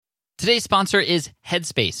Today's sponsor is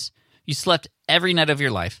Headspace. You slept every night of your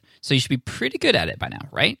life, so you should be pretty good at it by now,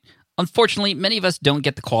 right? Unfortunately, many of us don't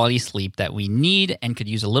get the quality sleep that we need and could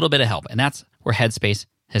use a little bit of help, and that's where Headspace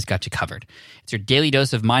has got you covered. It's your daily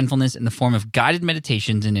dose of mindfulness in the form of guided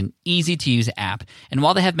meditations in an easy-to-use app. And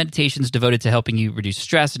while they have meditations devoted to helping you reduce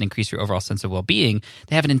stress and increase your overall sense of well-being,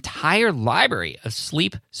 they have an entire library of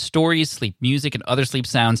sleep stories, sleep music, and other sleep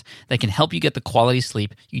sounds that can help you get the quality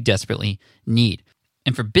sleep you desperately need.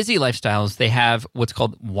 And for busy lifestyles, they have what's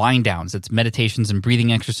called wind downs. It's meditations and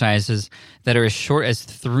breathing exercises that are as short as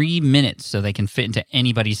 3 minutes, so they can fit into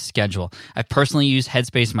anybody's schedule. I've personally used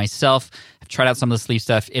Headspace myself. I've tried out some of the sleep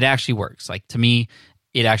stuff. It actually works. Like, to me,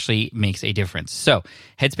 it actually makes a difference. So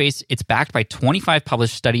Headspace, it's backed by 25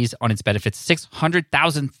 published studies on its benefits,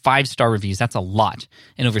 600,000 five-star reviews. That's a lot.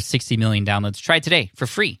 And over 60 million downloads. Try it today for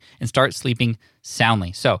free and start sleeping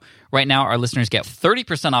soundly. So right now, our listeners get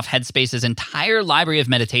 30% off Headspace's entire library of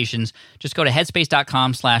meditations. Just go to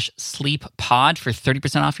headspace.com/sleeppod for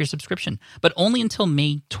 30% off your subscription, but only until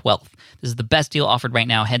May 12th. This is the best deal offered right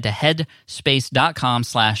now. Head to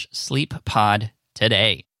headspace.com/sleeppod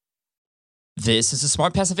today. This is the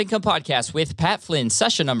Smart Passive Income Podcast with Pat Flynn,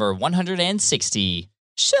 session number 160.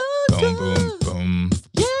 Sugar. Boom, boom, boom.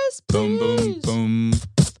 Yes, Boom, please. boom, boom.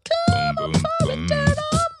 Come Boom, on, boom, turn on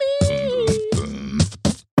me. Boom.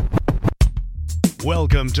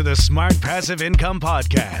 Welcome to the Smart Passive Income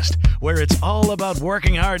Podcast, where it's all about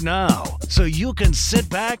working hard now so you can sit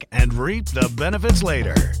back and reap the benefits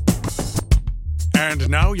later. And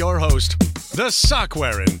now your host, the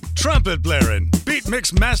sock-wearing, trumpet-blaring, beat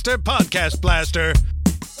mix master, podcast blaster,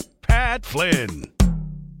 Pat Flynn.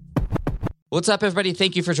 What's up, everybody?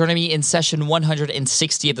 Thank you for joining me in session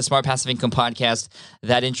 160 of the Smart Passive Income Podcast.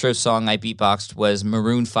 That intro song I beatboxed was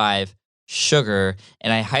Maroon 5, Sugar,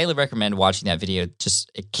 and I highly recommend watching that video.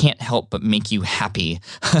 Just, it can't help but make you happy.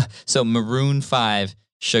 So Maroon 5,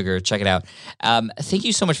 Sugar, check it out. Thank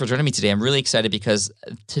you so much for joining me today. I'm really excited because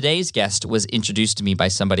today's guest was introduced to me by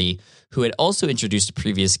somebody who had also introduced a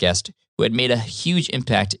previous guest who had made a huge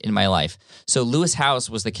impact in my life. So Lewis Howes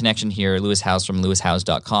was the connection here. Lewis Howes from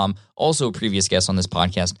lewishowes.com, also a previous guest on this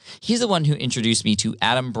podcast. He's the one who introduced me to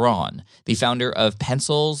Adam Braun, the founder of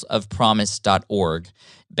pencilsofpromise.org,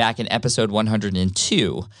 back in episode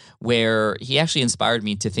 102, where he actually inspired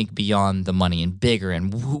me to think beyond the money and bigger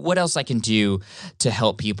and what else I can do to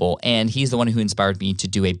help people. And he's the one who inspired me to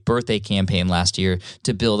do a birthday campaign last year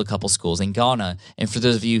to build a couple schools in Ghana. And for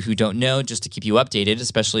those of you who don't know, just to keep you updated,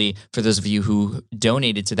 especially for those of you who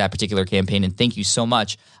donated to that particular campaign, and thank you so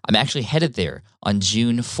much, I'm actually headed there on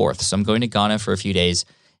June 4th. So I'm going to Ghana for a few days.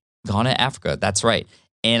 Ghana, Africa, that's right.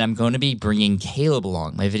 And I'm going to be bringing Caleb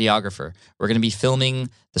along, my videographer. We're going to be filming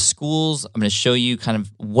the schools. I'm going to show you kind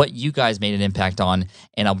of what you guys made an impact on,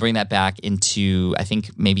 and I'll bring that back into, I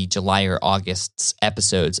think, maybe July or August's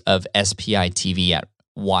episodes of SPI TV at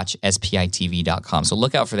watchspitv.com. So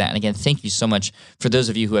look out for that. And again, thank you so much for those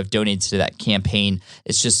of you who have donated to that campaign.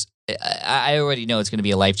 It's just, I already know it's going to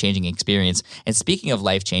be a life-changing experience. And speaking of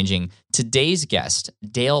life-changing, today's guest,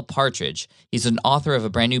 Dale Partridge, he's an author of a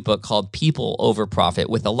brand new book called People Over Profit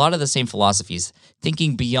with a lot of the same philosophies,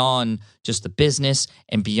 thinking beyond just the business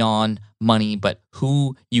and beyond money, but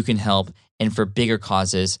who you can help and for bigger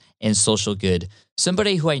causes and social good.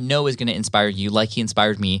 Somebody who I know is going to inspire you like he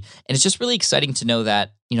inspired me. And it's just really exciting to know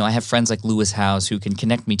that, you know, I have friends like Lewis Howes who can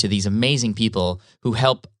connect me to these amazing people who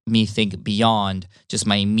help me think beyond just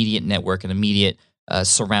my immediate network and immediate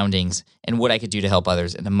surroundings and what I could do to help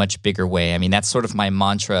others in a much bigger way. I mean, that's sort of my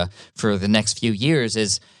mantra for the next few years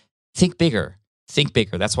is think bigger. Think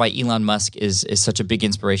bigger. That's why Elon Musk is such a big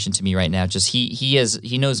inspiration to me right now. Just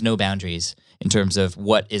he knows no boundaries in terms of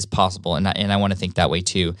what is possible, and I want to think that way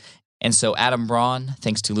too. And so Adam Braun,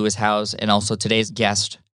 thanks to Lewis Howes, and also today's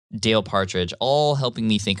guest, Dale Partridge, all helping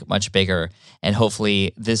me think much bigger. And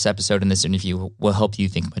hopefully this episode and this interview will help you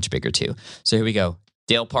think much bigger too. So here we go.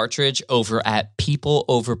 Dale Partridge over at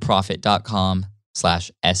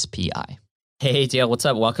peopleoverprofit.com/SPI. Hey, Dale, what's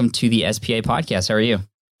up? Welcome to the SPA podcast. How are you?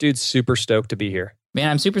 Dude, super stoked to be here. Man,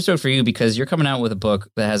 I'm super stoked for you because you're coming out with a book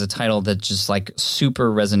that has a title that just like super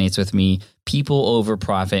resonates with me, People Over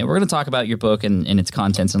Profit. And we're going to talk about your book and its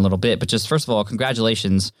contents in a little bit. But just first of all,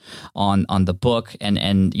 congratulations on the book.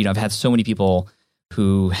 And you know, I've had so many people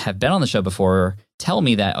who have been on the show before tell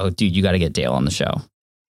me that, oh, dude, you got to get Dale on the show.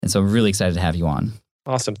 And so I'm really excited to have you on.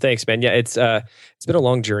 Awesome. Thanks, man. Yeah, it's been a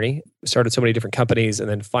long journey. Started so many different companies and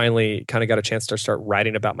then finally kind of got a chance to start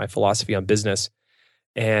writing about my philosophy on business.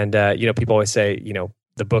 And, you know, people always say, you know,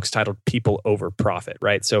 the book's titled People Over Profit,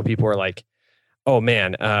 right? So people are like, oh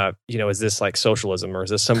man, you know, is this like socialism or is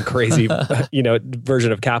this some crazy, you know,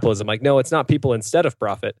 version of capitalism? Like, no, it's not people instead of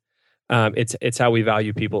profit. It's how we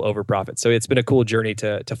value people over profit. So it's been a cool journey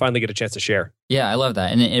to finally get a chance to share. Yeah, I love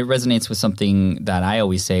that. And it resonates with something that I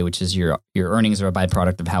always say, which is your earnings are a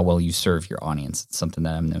byproduct of how well you serve your audience. It's something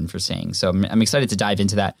that I'm known for saying. So I'm excited to dive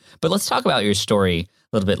into that. But let's talk about your story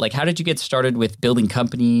a little bit. Like, how did you get started with building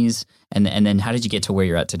companies? And then how did you get to where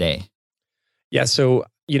you're at today? Yeah. So,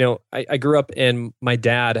 I grew up and my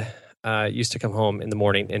dad used to come home in the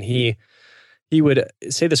morning and he would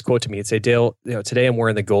say this quote to me. He'd say, Dale, today I'm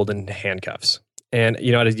wearing the golden handcuffs. And,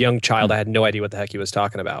 as a young child, I had no idea what the heck he was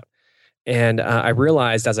talking about. And I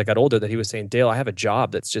realized as I got older that he was saying, Dale, I have a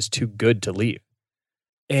job that's just too good to leave.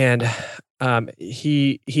 And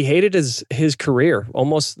he hated his career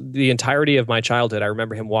almost the entirety of my childhood. I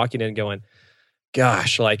remember him walking in and going,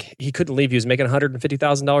 gosh, like he couldn't leave. He was making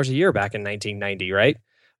 $150,000 a year back in 1990, right?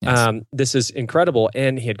 Yes. This is incredible.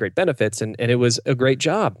 And he had great benefits and it was a great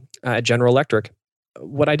job at General Electric.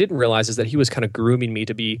 What I didn't realize is that he was kind of grooming me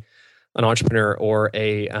to be an entrepreneur or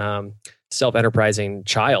a self-enterprising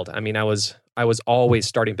child. I mean, I was always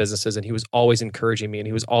starting businesses and he was always encouraging me and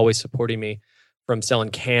he was always supporting me, from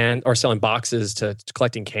selling boxes to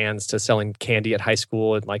collecting cans to selling candy at high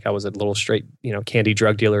school. And like I was a little straight, candy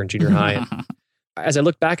drug dealer in junior high. And as I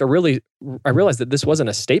look back, I realized that this wasn't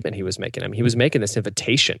a statement he was making. I mean, he was making this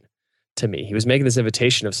invitation to me. He was making this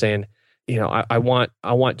invitation of saying, I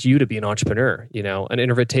want you to be an entrepreneur, an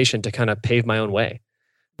invitation to kind of pave my own way.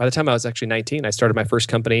 By the time I was actually 19, I started my first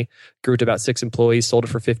company, grew to about 6 employees, sold it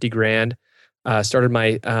for $50,000. Started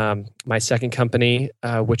my second company,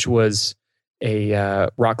 which was a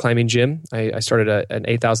rock climbing gym. I started an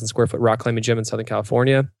 8,000 square foot rock climbing gym in Southern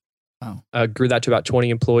California. Wow. Grew that to about 20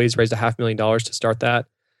 employees, raised $500,000 to start that,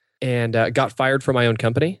 and got fired from my own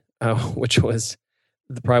company, which was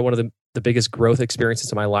probably one of the biggest growth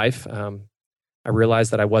experiences of my life. I realized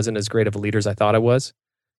that I wasn't as great of a leader as I thought I was.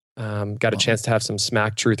 Got a chance to have some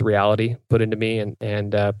smack truth reality put into me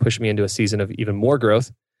and pushed me into a season of even more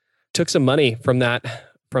growth. Took some money from that,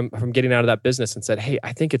 from getting out of that business and said, hey,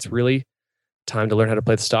 I think it's really time to learn how to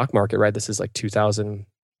play the stock market, right? This is like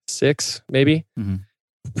 2006, maybe. Mm-hmm.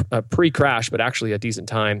 Pre-crash, but actually a decent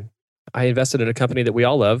time. I invested in a company that we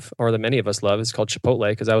all love, or that many of us love. It's called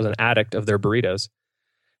Chipotle, because I was an addict of their burritos.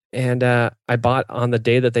 And I bought on the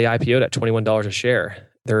day that they IPO'd at $21 a share.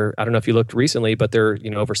 I don't know if you looked recently, but they're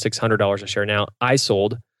over $600 a share now. I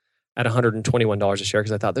sold at $121 a share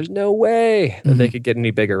because I thought there's no way that they could get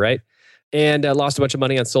any bigger, right? And lost a bunch of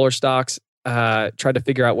money on solar stocks. Tried to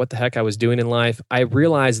figure out what the heck I was doing in life. I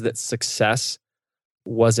realized that success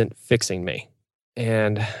wasn't fixing me.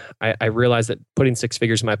 And I realized that putting 6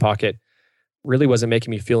 figures in my pocket really wasn't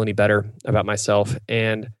making me feel any better about myself.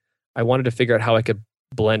 And I wanted to figure out how I could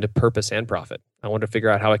blend purpose and profit. I wanted to figure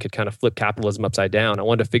out how I could kind of flip capitalism upside down. I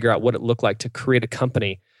wanted to figure out what it looked like to create a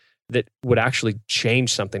company that would actually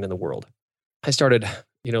change something in the world. I started,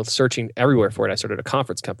 searching everywhere for it. I started a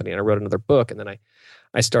conference company and I wrote another book. And then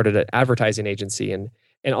I started an advertising agency and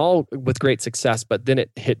all with great success. But then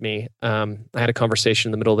it hit me. I had a conversation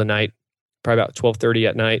in the middle of the night, probably about 12:30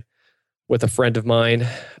 at night, with a friend of mine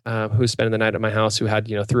who was spending the night at my house, who had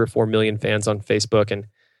 3 or 4 million fans on Facebook, and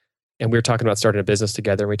we were talking about starting a business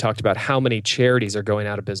together. And we talked about how many charities are going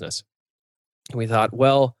out of business. And we thought,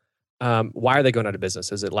 well, why are they going out of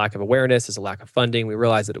business? Is it lack of awareness? Is it lack of funding? We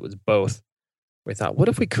realized that it was both. We thought, what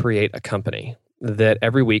if we create a company that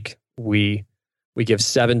every week we give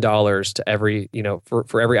 $7 to every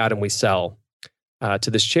for every item we sell to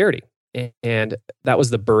this charity. And that was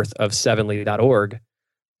the birth of 7ly.org,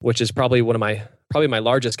 which is probably my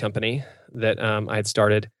largest company that I had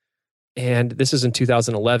started. And this is in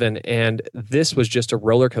 2011, and this was just a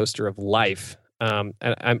roller coaster of life. And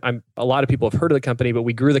a lot of people have heard of the company, but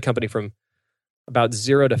we grew the company from about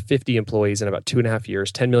 0 to 50 employees in about 2.5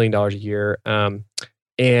 years, $10 million a year,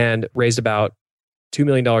 and raised about $2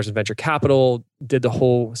 million in venture capital, did the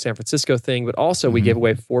whole San Francisco thing, but also we gave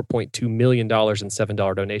away $4.2 million in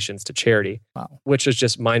 $7 donations to charity, which is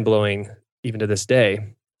just mind-blowing even to this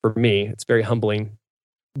day for me. It's very humbling.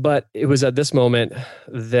 But it was at this moment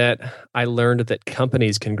that I learned that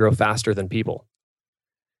companies can grow faster than people.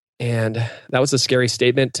 And that was a scary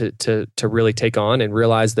statement to really take on, and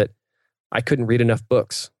realize that I couldn't read enough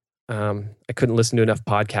books. I couldn't listen to enough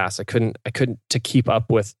podcasts. I couldn't to keep up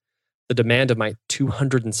with the demand of my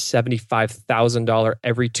 $275,000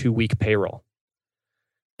 every 2-week payroll.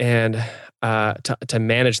 And to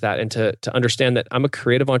manage that and to understand that I'm a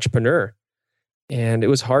creative entrepreneur. And it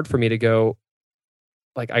was hard for me to go,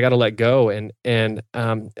 like, I got to let go. And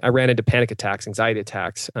I ran into panic attacks, anxiety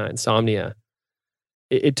attacks, insomnia.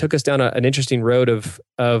 it took us down an interesting road of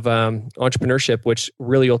entrepreneurship, which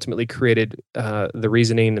really ultimately created the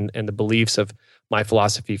reasoning and the beliefs of my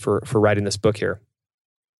philosophy for writing this book here.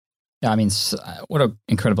 Yeah, I mean, what an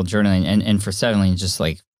incredible journey. And for Sevenly, just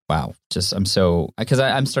like, wow, just I'm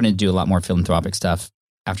starting to do a lot more philanthropic stuff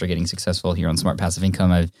after getting successful here on Smart Passive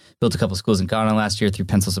Income. I've built a couple schools in Ghana last year through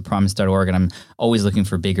pencilsofpromise.org, and I'm always looking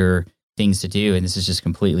for bigger things to do. And this is just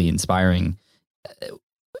completely inspiring.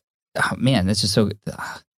 Oh, man, that's just so.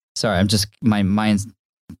 Sorry, I'm just my mind's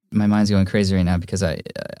going crazy right now because I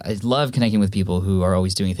love connecting with people who are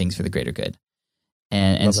always doing things for the greater good.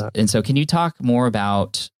 And so, can you talk more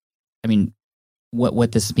about? I mean,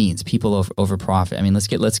 what this means, people over profit. I mean, let's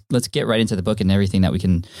get right into the book and everything that we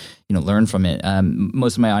can, learn from it.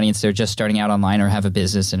 Most of my audience, they're just starting out online or have a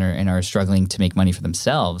business and are struggling to make money for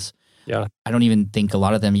themselves. Yeah. I don't even think a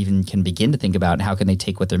lot of them even can begin to think about how can they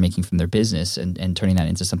take what they're making from their business and turning that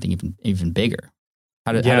into something even bigger.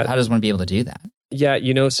 How does one be able to do that? Yeah,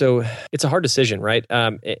 so it's a hard decision, right?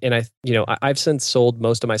 And I've since sold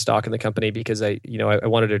most of my stock in the company because I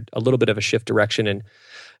wanted a little bit of a shift direction and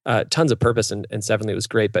tons of purpose, and Sevenly was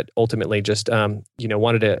great, but ultimately just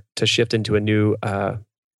wanted to shift into a new,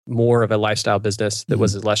 more of a lifestyle business that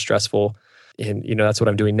was less stressful. And that's what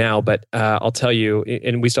I'm doing now. But I'll tell you,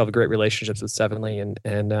 and we still have great relationships with Sevenly,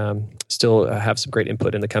 and still have some great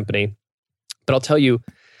input in the company. But I'll tell you,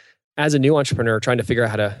 as a new entrepreneur trying to figure out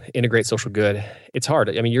how to integrate social good, it's hard.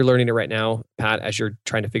 I mean, you're learning it right now, Pat, as you're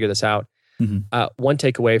trying to figure this out. One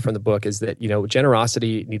takeaway from the book is that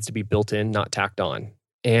generosity needs to be built in, not tacked on,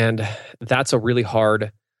 and that's a really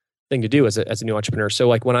hard thing to do as a new entrepreneur. So,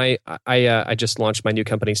 like when I just launched my new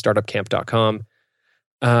company, startupcamp.com.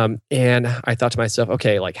 And I thought to myself,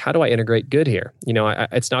 okay, like how do I integrate good here?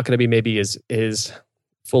 It's not going to be maybe as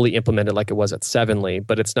fully implemented like it was at Sevenly,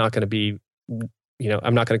 but it's not going to be,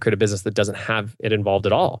 I'm not going to create a business that doesn't have it involved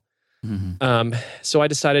at all. So I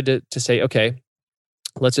decided to say, okay,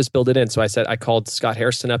 let's just build it in. So I called Scott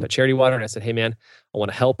Harrison up at Charity Water and I said, hey man, I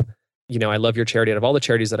want to help. I love your charity. Out of all the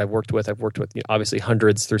charities that I've worked with obviously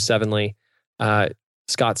hundreds through Sevenly.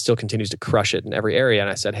 Scott still continues to crush it in every area. And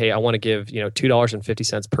I said, hey, I want to give,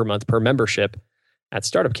 $2.50 per month per membership at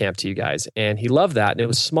Startup Camp to you guys. And he loved that. And it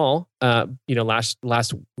was small.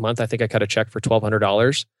 Last month, I think I cut a check for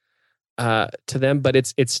 $1,200 to them, but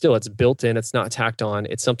it's built in. It's not tacked on.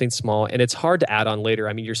 It's something small and it's hard to add on later.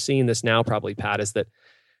 I mean, you're seeing this now probably, Pat, is that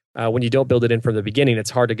when you don't build it in from the beginning, it's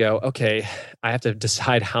hard to go, okay, I have to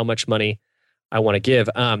decide how much money I want to give.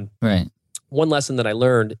 Right. One lesson that I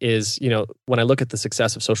learned is, when I look at the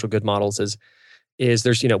success of social good models is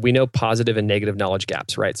there's, we know positive and negative knowledge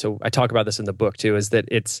gaps, right? So I talk about this in the book too, is that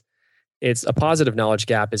it's a positive knowledge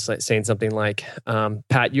gap is like saying something like,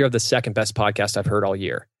 Pat, you have the second best podcast I've heard all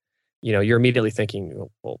year. You're immediately thinking,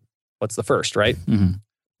 well, what's the first, right?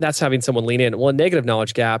 That's having someone lean in. Well, a negative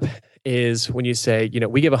knowledge gap is when you say,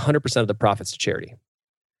 we give 100% of the profits to charity.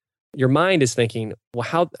 Your mind is thinking,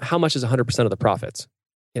 well, how much is 100% of the profits?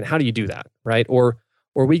 And how do you do that, right? Or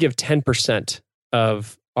we give 10%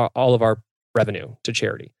 of all of our revenue to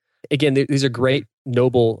charity. Again, these are great,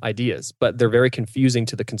 noble ideas, but they're very confusing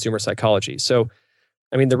to the consumer psychology. So,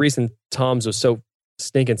 I mean, the reason Tom's was so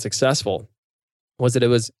stinking successful was that it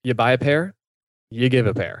was you buy a pair, you give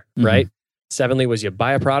a pair, right? Sevenly was you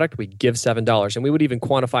buy a product, we give $7. And we would even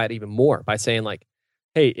quantify it even more by saying like,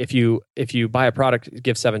 hey, if you buy a product,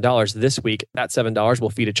 give $7 this week, that $7 will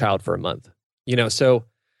feed a child for a month. So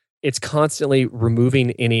it's constantly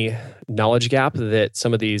removing any knowledge gap that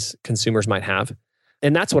some of these consumers might have.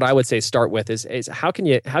 And that's what I would say start with is how can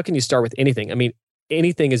you start with anything? I mean,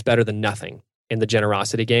 anything is better than nothing in the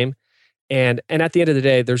generosity game. And at the end of the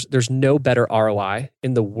day, there's no better ROI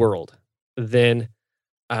in the world than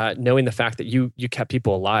knowing the fact that you kept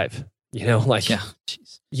people alive.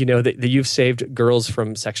 That you've saved girls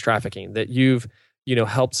from sex trafficking, that you've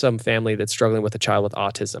helped some family that's struggling with a child with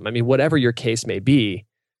autism. I mean, whatever your case may be,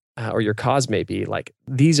 or your cause may be, like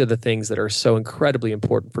these are the things that are so incredibly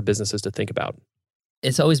important for businesses to think about.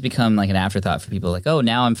 It's always become like an afterthought for people like, oh,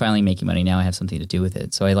 now I'm finally making money. Now I have something to do with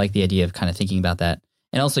it. So I like the idea of kind of thinking about that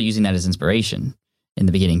and also using that as inspiration in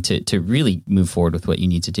the beginning to really move forward with what you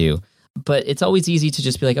need to do. But it's always easy to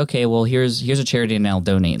just be like, okay, well, here's a charity and I'll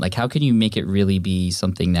donate. Like, how can you make it really be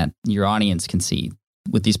something that your audience can see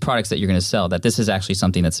with these products that you're going to sell, that this is actually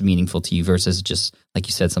something that's meaningful to you versus just, like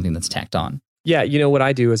you said, something that's tacked on? Yeah, what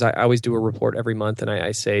I do is I always do a report every month, and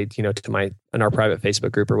I say, to in our private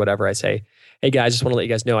Facebook group or whatever, I say, hey guys, just want to let you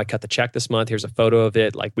guys know I cut the check this month. Here's a photo of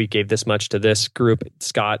it. Like we gave this much to this group.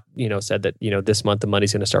 Scott, said that this month the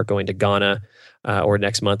money's going to start going to Ghana, or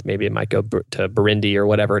next month maybe it might go to Burundi or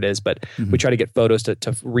whatever it is. But we try to get photos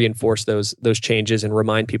to reinforce those changes and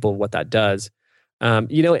remind people of what that does. And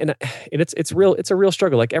it's a real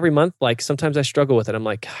struggle. Like every month, like sometimes I struggle with it. I'm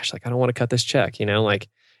like, gosh, like I don't want to cut this check. Like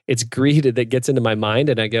it's greed that gets into my mind,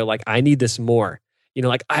 and I go like, I need this more.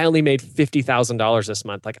 Like I only made $50,000 this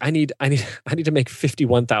month. Like I need to make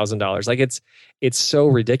 $51,000. Like it's so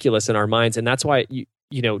ridiculous in our minds, and that's why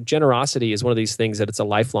generosity is one of these things that it's a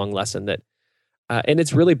lifelong lesson that, and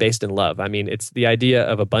it's really based in love. I mean, it's the idea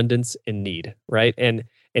of abundance and need, right? And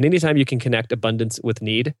anytime you can connect abundance with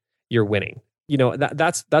need, you're winning.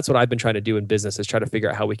 That's what I've been trying to do in business, is try to figure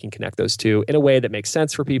out how we can connect those two in a way that makes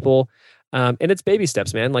sense for people. And it's baby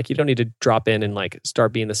steps, man. Like you don't need to drop in and like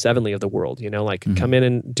start being the Sevenly of the world, come in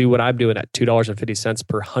and do what I'm doing at $2.50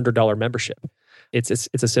 per $100 membership. It's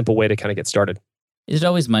a simple way to kind of get started. Is it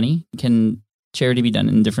always money? Can charity be done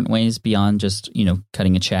in different ways beyond just,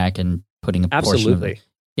 cutting a check and putting a portion Absolutely. of it?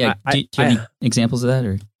 Yeah. Do you have any examples of that?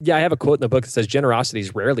 Or? Yeah, I have a quote in the book that says generosity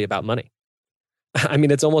is rarely about money. I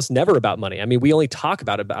mean, it's almost never about money. I mean, we only talk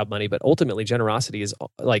about money, but ultimately generosity is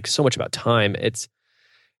like so much about time. It's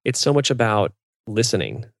so much about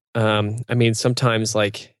listening. I mean, sometimes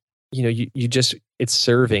like, you just, it's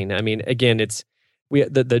serving. I mean, again,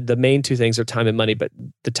 the main two things are time and money, but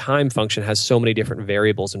the time function has so many different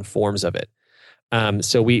variables and forms of it.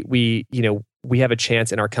 So we have a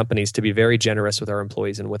chance in our companies to be very generous with our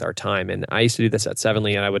employees and with our time. And I used to do this at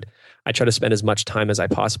Sevenly, and I try to spend as much time as I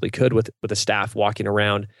possibly could with the staff, walking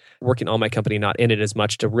around, working on my company, not in it as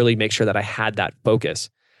much, to really make sure that I had that focus.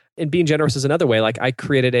 And being generous is another way. Like I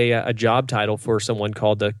created a job title for someone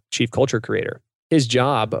called the Chief Culture Creator. His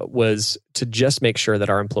job was to just make sure that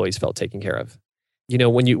our employees felt taken care of.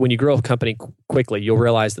 When you grow a company quickly, you'll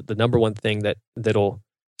realize that the number one thing that'll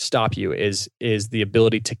stop you is the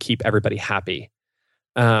ability to keep everybody happy.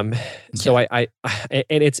 So I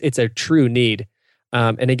and it's a true need.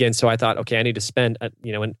 And again, so I thought, okay, I need to spend an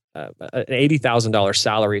 $80,000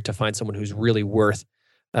 salary to find someone who's really worth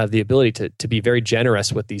the ability to be very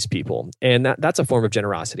generous with these people. And that's a form of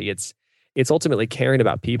generosity. It's ultimately caring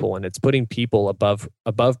about people, and it's putting people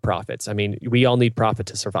above profits. I mean, we all need profit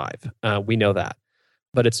to survive. We know that.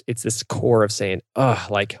 But it's this core of saying,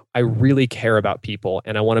 like I really care about people,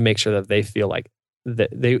 and I want to make sure that they feel like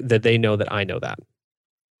that they know that I know that.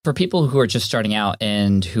 For people who are just starting out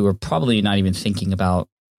and who are probably not even thinking about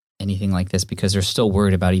anything like this because they're still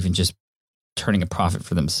worried about even just turning a profit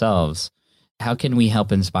for themselves, how can we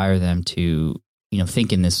help inspire them to,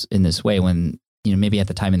 think in this way when, maybe at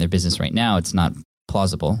the time in their business right now, it's not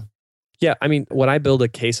plausible? Yeah. I mean, when I build a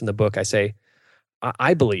case in the book, I say,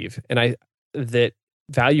 I believe, that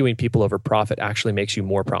valuing people over profit actually makes you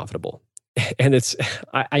more profitable. And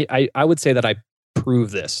I would say that I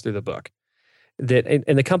prove this through the book. That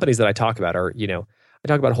and the companies that I talk about are, I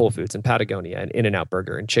talk about Whole Foods and Patagonia and In-N-Out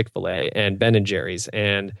Burger and Chick-fil-A and Ben & Jerry's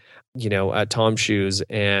and, Tom Shoes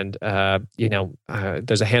and,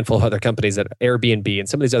 there's a handful of other companies that Airbnb and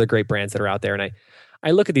some of these other great brands that are out there. And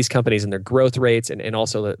I look at these companies and their growth rates and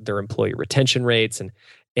also their employee retention rates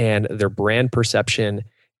and their brand perception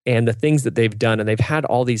and the things that they've done. And they've had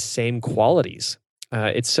all these same qualities.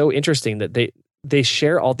 It's so interesting that they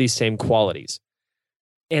share all these same qualities.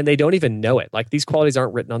 And they don't even know it. Like these qualities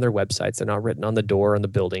aren't written on their websites. They're not written on the door on the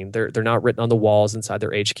building. They're not written on the walls inside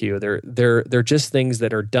their HQ. They're just things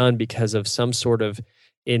that are done because of some sort of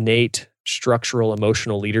innate structural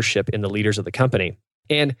emotional leadership in the leaders of the company.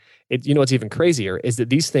 And what's even crazier is that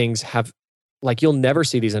these things have, like, you'll never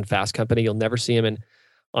see these in Fast Company. You'll never see them in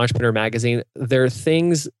Entrepreneur Magazine. They're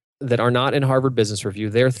things that are not in Harvard Business Review.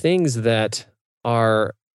 They're things that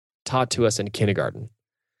are taught to us in kindergarten.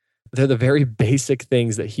 They're the very basic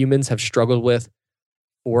things that humans have struggled with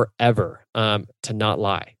forever. To not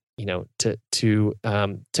lie, to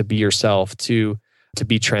be yourself, to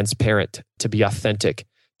be transparent, to be authentic,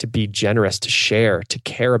 to be generous, to share, to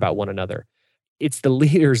care about one another. It's the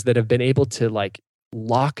leaders that have been able to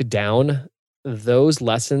lock down those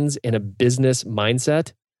lessons in a business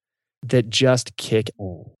mindset that just kick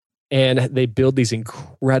in. And they build these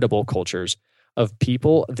incredible cultures of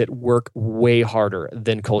people that work way harder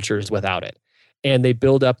than cultures without it. And they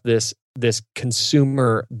build up this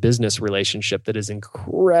consumer business relationship that is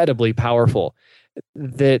incredibly powerful,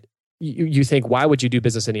 that you think, why would you do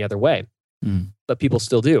business any other way? but people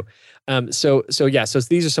still do. So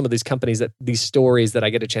these are some of these companies these stories that I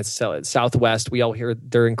get a chance to sell. At Southwest, we all hear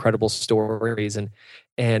their incredible stories, and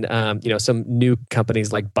some new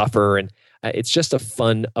companies like Buffer, and it's just a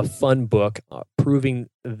fun book proving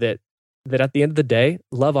that at the end of the day,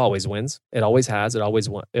 love always wins. It always has. It always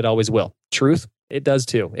will. Truth, it does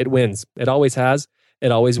too. It wins. It always has.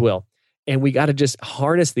 It always will. And we got to just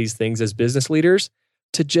harness these things as business leaders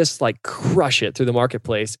to just like crush it through the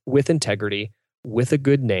marketplace with integrity, with a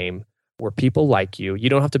good name, where people like you. You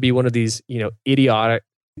don't have to be one of these, idiotic,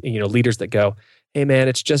 leaders that go, hey man,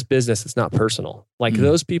 it's just business. It's not personal. Like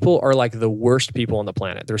those people are like the worst people on the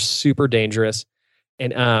planet. They're super dangerous.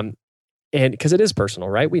 And because it is personal,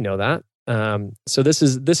 right? We know that. So this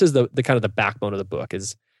is the kind of the backbone of the book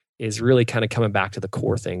is really kind of coming back to the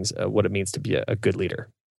core things, what it means to be a good leader.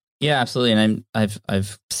 Yeah, absolutely. And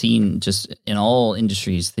I've seen just in all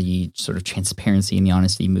industries the sort of transparency and the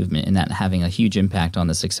honesty movement, and that having a huge impact on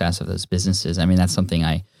the success of those businesses. I mean, that's something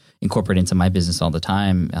I incorporate into my business all the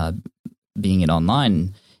time, being it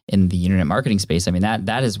online in the internet marketing space. I mean,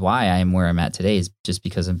 that is why I am where I'm at today, is just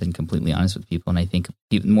because I've been completely honest with people. And I think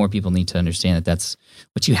more people need to understand that that's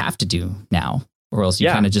what you have to do now, or else you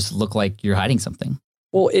kind of just look like you're hiding something.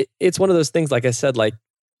 Well, it's one of those things, like I said, like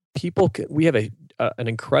we have an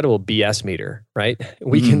incredible BS meter, right?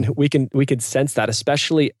 We can sense that,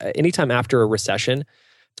 especially anytime after a recession.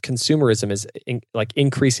 Consumerism is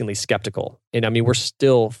increasingly skeptical, and I mean we're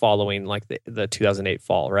still following like the 2008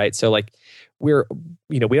 fall, right? So like we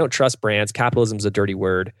don't trust brands. Capitalism's a dirty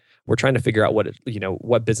word. We're trying to figure out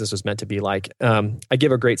what business was meant to be like. I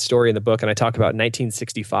give a great story in the book, and I talk about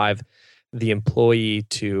 1965. The employee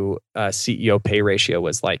to CEO pay ratio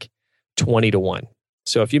was like 20-1.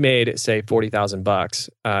 So if you made, say, $40,000,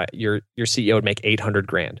 your CEO would make 800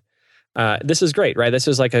 grand. This is great, right? This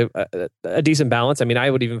is like a decent balance. I mean, I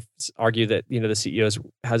would even argue that the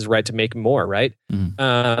CEO has the right to make more, right?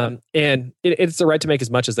 And it's the right to make as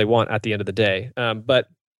much as they want at the end of the day. But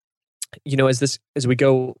as we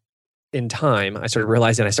go in time, I started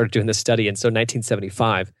realizing, I started doing this study, and so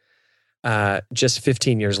 1975, just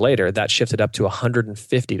 15 years later, that shifted up to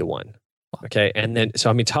 150-1. Okay, and then so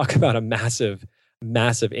I mean, talk about a massive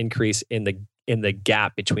increase in the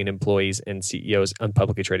gap between employees and CEOs on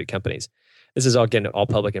publicly traded companies. This is all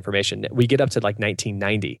public information. We get up to like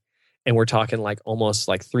 1990, and we're talking like almost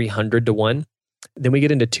like 300-1. Then we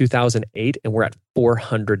get into 2008, and we're at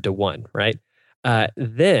 400-1, right?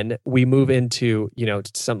 Then we move into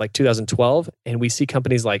something like 2012, and we see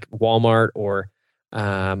companies like Walmart or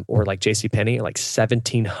like JCPenney, like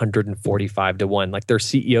 1,745-1. Like their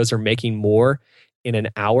CEOs are making more in an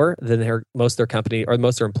hour than most of their company or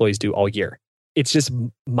most of their employees do all year. It's just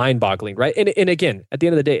mind-boggling, right? And again, at the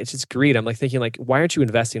end of the day, it's just greed. I'm like thinking, like, why aren't you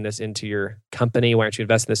investing this into your company? Why aren't you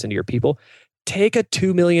investing this into your people? Take a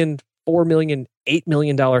 $2 million, $4 million, $8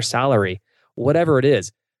 million salary, whatever it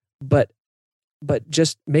is, but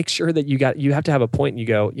just make sure that you have to have a point, and you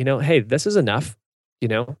go, hey, this is enough.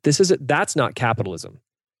 That's not capitalism.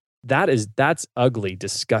 That's ugly,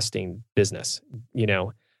 disgusting business.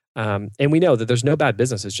 And we know that there's no bad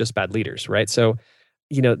business, it's just bad leaders, right? So,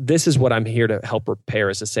 this is what I'm here to help repair,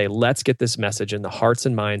 is to say, let's get this message in the hearts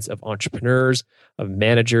and minds of entrepreneurs, of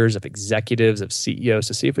managers, of executives, of CEOs,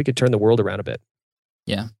 to see if we could turn the world around a bit.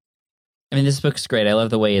 Yeah. I mean, this book's great. I love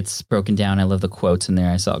the way it's broken down. I love the quotes in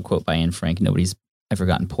there. I saw a quote by Anne Frank: "Nobody's ever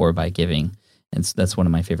gotten poor by giving." And that's one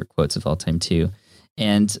of my favorite quotes of all time too.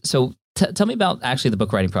 And so tell me about actually the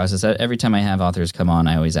book writing process. Every time I have authors come on,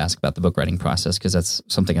 I always ask about the book writing process, because that's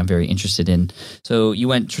something I'm very interested in. So you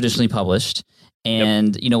went traditionally published,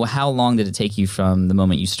 and how long did it take you from the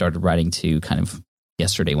moment you started writing to kind of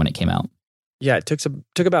yesterday when it came out? Yeah, it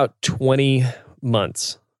took about 20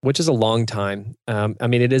 months, which is a long time. I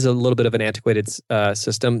mean, it is a little bit of an antiquated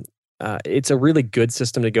system. It's a really good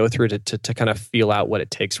system to go through to kind of feel out what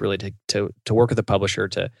it takes really to work with a publisher,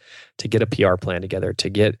 to get a PR plan together, to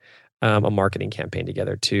get a marketing campaign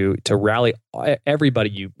together, to rally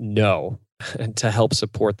everybody and to help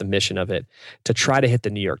support the mission of it, to try to hit the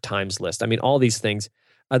New York Times list. I mean, all these things.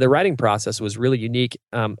 The writing process was really unique.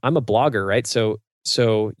 I'm a blogger, right? So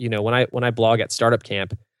when I blog at Startup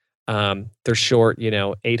Camp, they're short,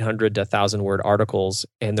 800 to 1,000 word articles,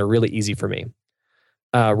 and they're really easy for me.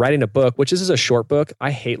 Writing a book, which is a short book. I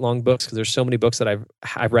hate long books because there's so many books that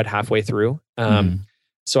I've read halfway through.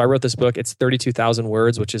 So I wrote this book. It's 32,000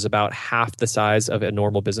 words, which is about half the size of a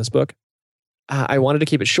normal business book. I wanted to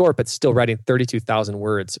keep it short, but still writing 32,000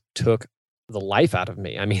 words took the life out of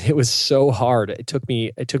me. I mean, it was so hard. It took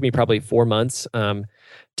me probably 4 months to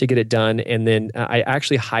get it done. And then I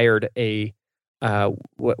actually hired a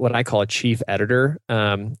what I call a chief editor.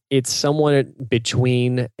 It's someone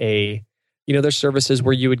between there's services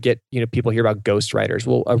where you would get, people hear about ghostwriters.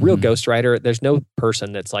 Well, a real ghostwriter, there's no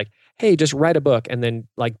person that's like, hey, just write a book and then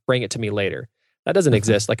like bring it to me later. That doesn't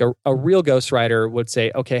exist. Like a real ghostwriter would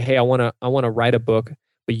say, okay, hey, I want to write a book,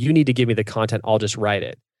 but you need to give me the content. I'll just write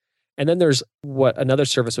it. And then there's another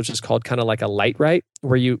service, which is called kind of like a light write,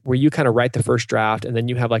 where you kind of write the first draft, and then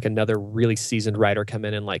you have like another really seasoned writer come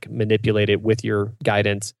in and like manipulate it with your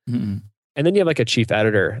guidance. Mm-hmm. And then you have like a chief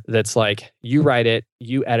editor that's like, you write it,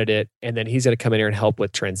 you edit it, and then he's going to come in here and help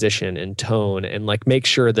with transition and tone and like make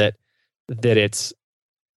sure that it's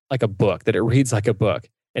like a book, that it reads like a book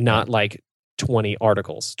and not like 20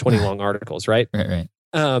 long articles, right? Right.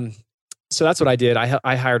 So that's what I did.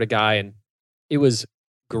 I hired a guy, and it was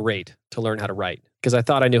great to learn how to write because I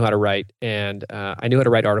thought I knew how to write, and I knew how to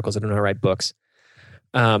write articles. I didn't know how to write books.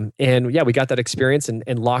 And yeah, we got that experience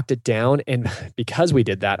and locked it down. And because we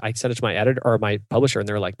did that, I sent it to my editor or my publisher, and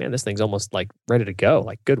they're like, man, this thing's almost like ready to go.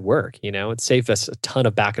 Like, good work. It saved us a ton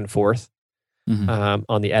of back and forth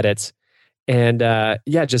on the edits. And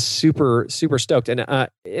yeah, just super, super stoked. And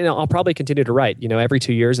I'll probably continue to write. Every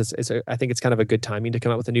 2 years, I think it's kind of a good timing to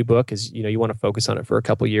come out with a new book, because you want to focus on it for a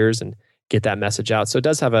couple of years and get that message out. So it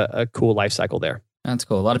does have a cool life cycle there. That's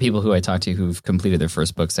cool. A lot of people who I talk to who've completed their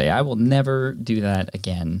first book say, I will never do that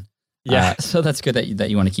again. Yeah. So that's good that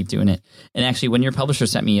you want to keep doing it. And actually, when your publisher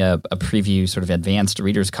sent me a preview, sort of advanced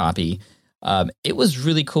reader's copy, it was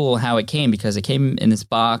really cool how it came, because it came in this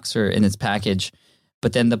box or in its package,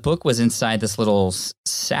 but then the book was inside this little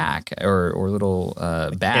sack or little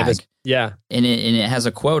bag. Yeah. And it has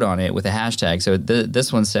a quote on it with a hashtag. So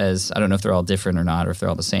this one says, I don't know if they're all different or not, or if they're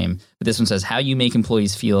all the same, but this one says, how you make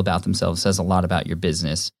employees feel about themselves says a lot about your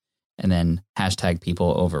business. And then hashtag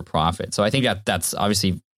people over profit. So I think that's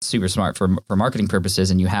obviously super smart for marketing purposes.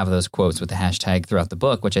 And you have those quotes with the hashtag throughout the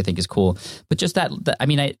book, which I think is cool. But just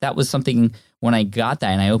that was something when I got that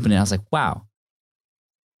and I opened it, I was like, wow,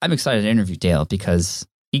 I'm excited to interview Dale because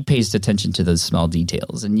he pays attention to those small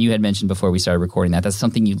details. And you had mentioned before we started recording that's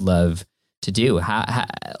something you love to do. How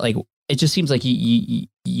like, it just seems like you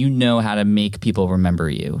know how to make people remember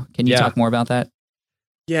you. Can you talk more about that?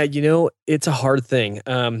 Yeah, it's a hard thing.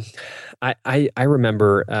 I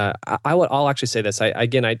remember. I'll actually say this. I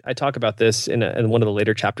talk about this in one of the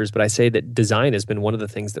later chapters, but I say that design has been one of the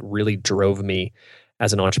things that really drove me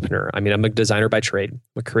as an entrepreneur. I mean, I'm a designer by trade, I'm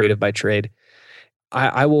a creative by trade.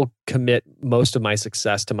 I will commit most of my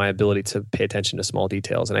success to my ability to pay attention to small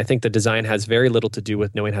details. And I think the design has very little to do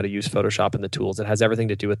with knowing how to use Photoshop and the tools. It has everything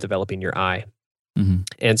to do with developing your eye. Mm-hmm.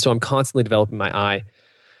 And so I'm constantly developing my eye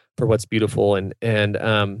for what's beautiful, and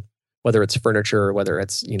whether it's furniture, whether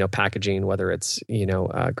it's packaging, whether it's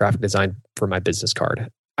graphic design for my business card.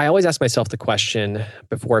 I always ask myself the question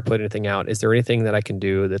before I put anything out: is there anything that I can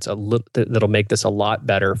do that'll make this a lot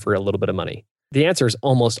better for a little bit of money? The answer is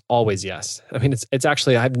almost always yes. I mean, it's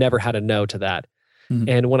actually, I've never had a no to that. Mm-hmm.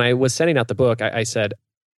 And when I was sending out the book, I said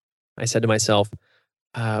to myself,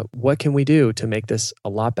 what can we do to make this a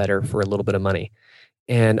lot better for a little bit of money?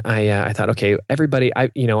 And I thought, okay, everybody,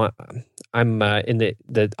 I'm in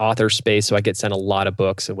the author space, so I get sent a lot of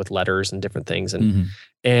books with letters and different things.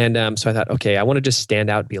 And so I thought, okay, I want to just stand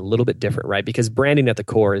out and be a little bit different, right? Because branding at the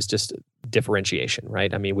core is just differentiation,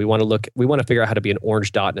 right? I mean, we want to figure out how to be an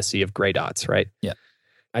orange dot in a sea of gray dots, right? Yeah.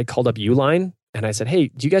 I called up Uline and I said, hey,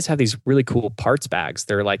 do you guys have these really cool parts bags?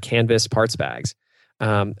 They're like canvas parts bags.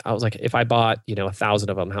 I was like, if I bought 1,000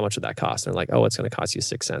 of them, how much would that cost? And they're like, oh, it's going to cost you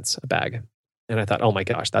 6 cents a bag. And I thought, oh my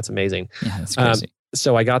gosh, that's amazing. Yeah, that's crazy.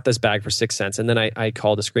 So I got this bag for 6 cents, and then I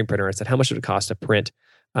called a screen printer and I said, how much would it cost to print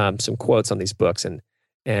some quotes on these books? And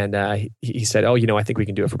he said, oh, I think we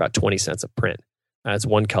can do it for about 20 cents a print. It's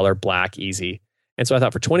one color, black, easy. And so I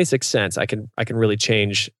thought for 26 cents, I can really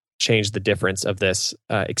change the difference of this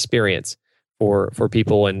experience for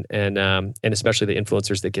people and especially the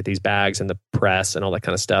influencers that get these bags and the press and all that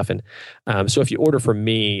kind of stuff. And so if you order from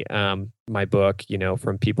me, my book,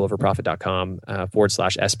 from peopleoverprofit.com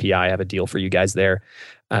 /SPI, I have a deal for you guys there.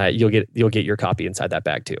 You'll get your copy inside that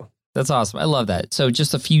bag too. That's awesome. I love that. So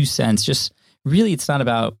just a few cents, just really, it's not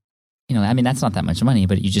about, that's not that much money,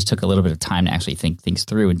 but you just took a little bit of time to actually think things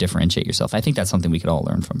through and differentiate yourself. I think that's something we could all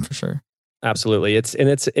learn from for sure. Absolutely. It's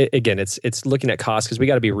looking at costs, because we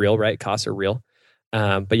got to be real, right? Costs are real.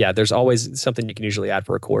 But yeah, there's always something you can usually add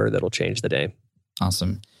for a quarter that'll change the day.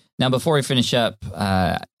 Awesome. Now, before we finish up,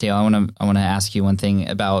 Dale, I want to ask you one thing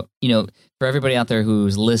about, for everybody out there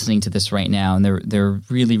who's listening to this right now, and they're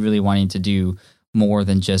really, really wanting to do more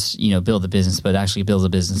than just, build a business, but actually build a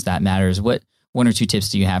business that matters. What 1 or 2 tips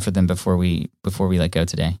do you have for them before we let go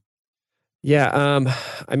today? Yeah.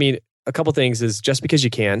 a couple things is just because you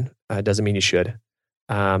can doesn't mean you should.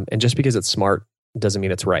 And just because it's smart doesn't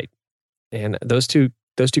mean it's right. And those two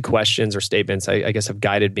questions or statements, I guess, have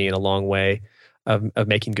guided me in a long way of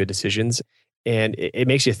making good decisions. And it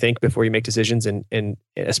makes you think before you make decisions. And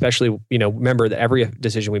especially, remember that every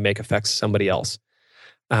decision we make affects somebody else.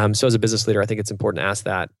 So as a business leader, I think it's important to ask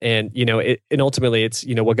that. And, and ultimately it's,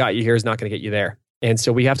 what got you here is not going to get you there. And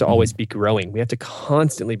so we have to always be growing. We have to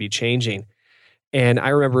constantly be changing. And I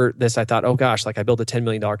remember this, I thought, oh gosh, like I built a $10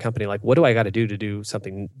 million company. Like, what do I got to do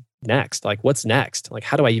something next? Like, what's next? Like,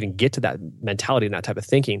 how do I even get to that mentality and that type of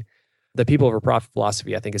thinking? The people over profit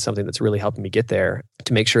philosophy, I think, is something that's really helping me get there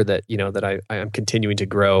to make sure that, that I'm continuing to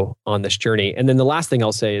grow on this journey. And then the last thing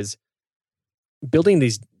I'll say is building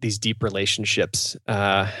these deep relationships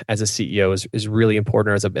as a CEO is really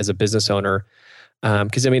important, or as a business owner.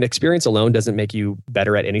 Because experience alone doesn't make you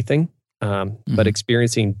better at anything. But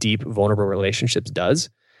experiencing deep, vulnerable relationships does.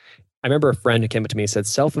 I remember a friend who came up to me and said,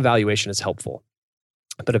 self-evaluation is helpful,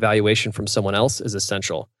 but evaluation from someone else is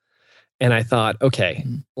essential. And I thought, okay,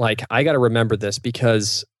 like I got to remember this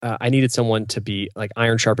because I needed someone to be like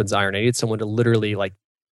iron sharpens iron. I needed someone to literally like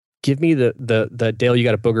give me the Dale, you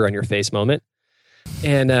got a booger on your face moment.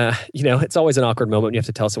 And, it's always an awkward moment when you have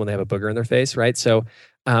to tell someone they have a booger in their face, right? So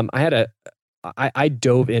I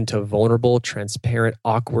dove into vulnerable, transparent,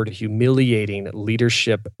 awkward, humiliating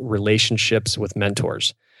leadership relationships with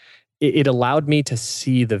mentors. It allowed me to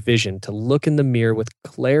see the vision, to look in the mirror with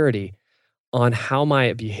clarity on how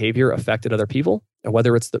my behavior affected other people, and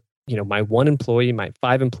whether it's my one employee, my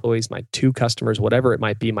 5 employees, my 2 customers, whatever it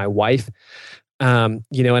might be, my wife. And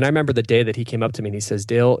I remember the day that he came up to me and he says,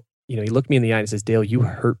 Dale, he looked me in the eye and he says, Dale, you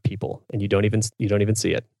hurt people and you don't even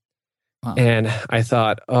see it. Wow. And I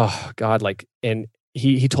thought, oh God, and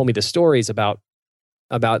he told me the stories about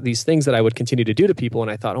these things that I would continue to do to people.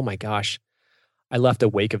 And I thought, oh my gosh, I left a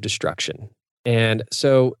wake of destruction. And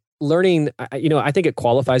so learning, I think it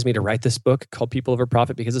qualifies me to write this book called People Over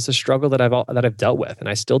Profit because it's a struggle that I've dealt with and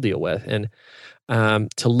I still deal with. And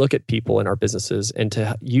to look at people in our businesses and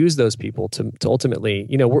to use those people to ultimately,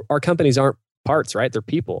 our companies aren't parts, right? They're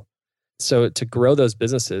people. So to grow those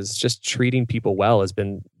businesses, just treating people well has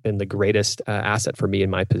been the greatest asset for me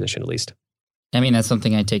in my position, at least. That's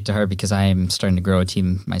something I take to heart because I am starting to grow a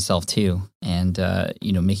team myself too. And,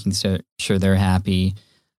 making sure they're happy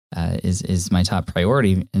is my top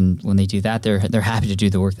priority. And when they do that, they're happy to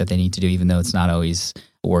do the work that they need to do, even though it's not always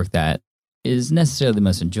work that is necessarily the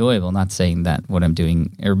most enjoyable. Not saying that what I'm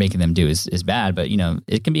doing or making them do is bad, but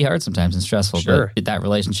it can be hard sometimes and stressful. Sure. But that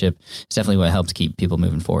relationship is definitely what helps keep people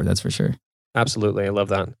moving forward. That's for sure. Absolutely. I love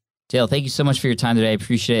that. Dale, thank you so much for your time today. I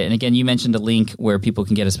appreciate it. And again, you mentioned a link where people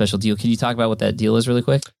can get a special deal. Can you talk about what that deal is really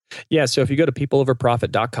quick? Yeah. So if you go to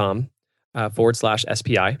peopleoverprofit.com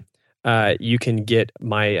 /SPI, you can get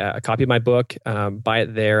a copy of my book, buy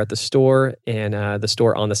it there at the store and the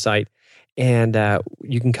store on the site. And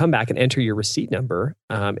you can come back and enter your receipt number,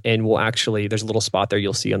 and we'll actually, there's a little spot there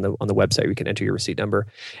you'll see on the website where you can enter your receipt number,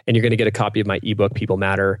 and you're going to get a copy of my ebook, People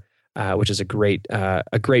Matter, which is a great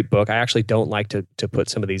book. I actually don't like to put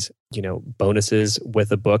some of these bonuses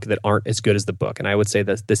with a book that aren't as good as the book, and I would say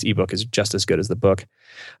that this ebook is just as good as the book.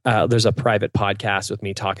 There's a private podcast with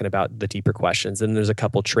me talking about the deeper questions, and there's a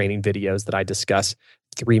couple training videos that I discuss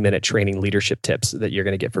 3-minute training leadership tips that you're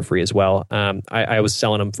going to get for free as well. I was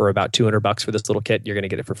selling them for about $200 for this little kit. You're going to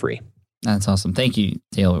get it for free. That's awesome. Thank you,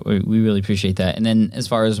 Dale. We really appreciate that. And then as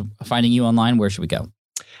far as finding you online, where should we go?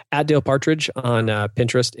 At Dale Partridge on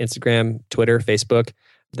Pinterest, Instagram, Twitter, Facebook.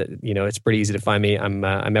 It's pretty easy to find me. I'm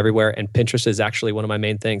everywhere, and Pinterest is actually one of my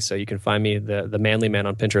main things. So you can find me, the manly man,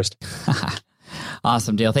 on Pinterest.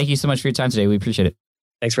 Awesome, Dale. Thank you so much for your time today. We appreciate it.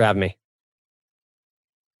 Thanks for having me.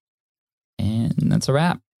 And that's a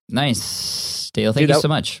wrap. Nice. Dale, thank you so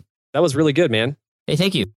much. That was really good, man. Hey,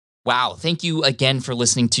 thank you. Wow. Thank you again for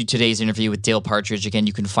listening to today's interview with Dale Partridge. Again,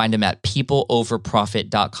 you can find him at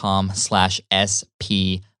peopleoverprofit.com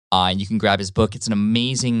 /SPI. And you can grab his book. It's an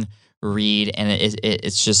amazing read. And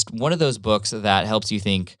it's just one of those books that helps you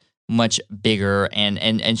think much bigger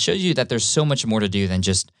and shows you that there's so much more to do than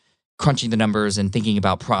just crunching the numbers and thinking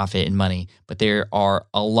about profit and money. But there are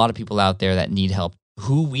a lot of people out there that need help,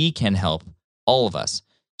 who we can help, all of us.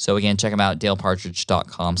 So again, check them out,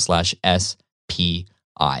 dalepartridge.com /SPI.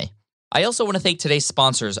 I also want to thank today's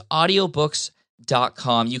sponsors,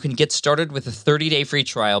 audiobooks.com. You can get started with a 30-day free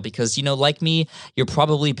trial because, like me, you're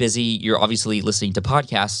probably busy. You're obviously listening to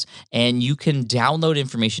podcasts, and you can download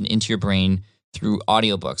information into your brain through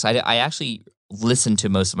audiobooks. I actually listen to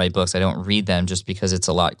most of my books. I don't read them just because it's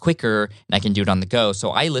a lot quicker and I can do it on the go.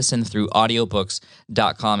 So I listen through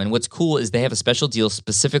audiobooks.com. And what's cool is they have a special deal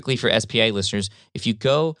specifically for SPI listeners. If you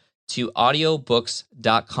go to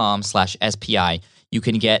audiobooks.com/SPI, you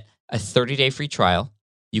can get a 30-day free trial.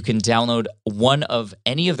 You can download one of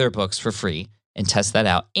any of their books for free and test that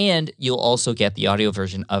out. And you'll also get the audio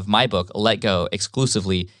version of my book, Let Go,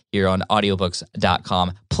 exclusively here on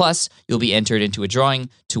audiobooks.com. Plus, you'll be entered into a drawing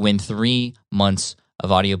to win 3 months of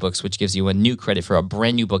audiobooks, which gives you a new credit for a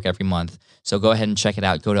brand new book every month. So go ahead and check it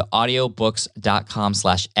out. Go to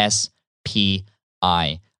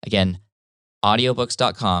audiobooks.com/SPI. Again,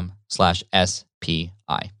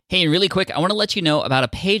 audiobooks.com/SPI. Hey, and really quick, I want to let you know about a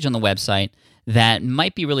page on the website that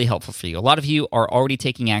might be really helpful for you. A lot of you are already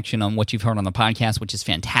taking action on what you've heard on the podcast, which is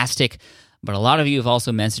fantastic. But a lot of you have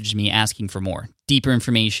also messaged me asking for more, deeper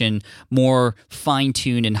information, more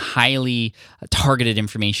fine-tuned and highly targeted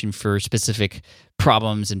information for specific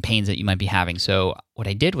problems and pains that you might be having. So what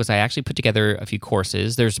I did was I actually put together a few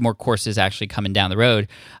courses. There's more courses actually coming down the road,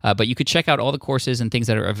 but you could check out all the courses and things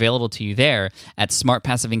that are available to you there at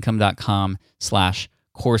smartpassiveincome.com/courses.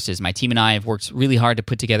 My team and I have worked really hard to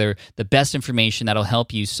put together the best information that'll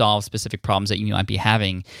help you solve specific problems that you might be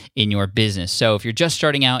having in your business. So if you're just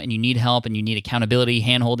starting out and you need help and you need accountability,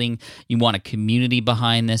 handholding, you want a community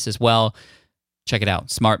behind this as well, check it out,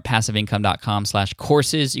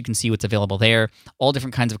 smartpassiveincome.com/courses. You can see what's available there. All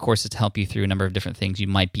different kinds of courses to help you through a number of different things you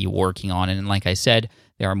might be working on. And like I said,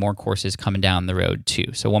 there are more courses coming down the road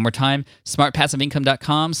too. So one more time,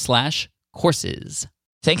 smartpassiveincome.com/courses.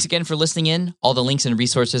 Thanks again for listening in. All the links and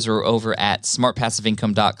resources are over at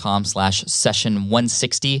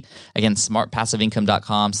smartpassiveincome.com/session160. Again,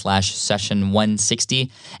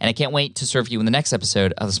 smartpassiveincome.com/session160. And I can't wait to serve you in the next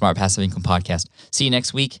episode of the Smart Passive Income Podcast. See you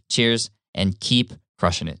next week. Cheers, and keep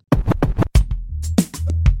crushing it.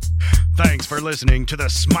 Thanks for listening to the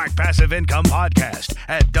Smart Passive Income Podcast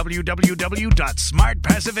at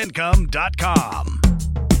www.smartpassiveincome.com.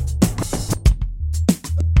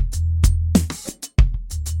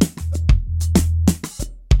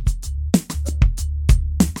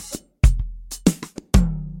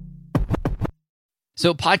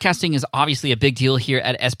 So podcasting is obviously a big deal here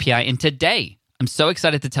at SPI, and today I'm so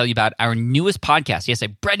excited to tell you about our newest podcast. Yes, a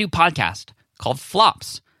brand new podcast called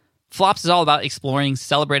Flops. Flops is all about exploring,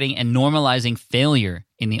 celebrating, and normalizing failure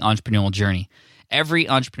in the entrepreneurial journey. Every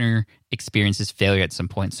entrepreneur experiences failure at some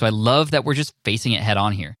point, so I love that we're just facing it head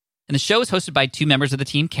on here. And the show is hosted by 2 members of the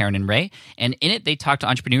team, Karen and Ray, and in it they talk to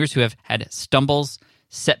entrepreneurs who have had stumbles,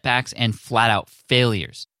 setbacks, and flat-out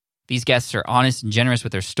failures. These guests are honest and generous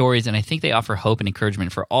with their stories, and I think they offer hope and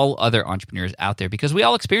encouragement for all other entrepreneurs out there because we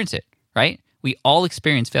all experience it, right? We all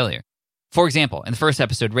experience failure. For example, in the first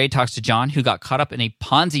episode, Ray talks to John, who got caught up in a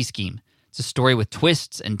Ponzi scheme. It's a story with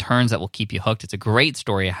twists and turns that will keep you hooked. It's a great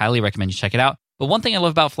story. I highly recommend you check it out. But one thing I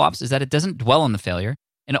love about Flops is that it doesn't dwell on the failure,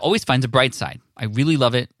 and it always finds a bright side. I really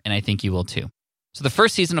love it, and I think you will too. So the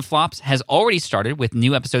first season of Flops has already started with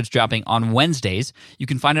new episodes dropping on Wednesdays. You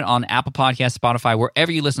can find it on Apple Podcasts, Spotify,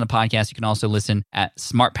 wherever you listen to podcasts. You can also listen at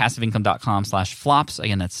smartpassiveincome.com/flops.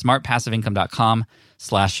 Again, that's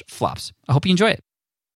smartpassiveincome.com/flops. I hope you enjoy it.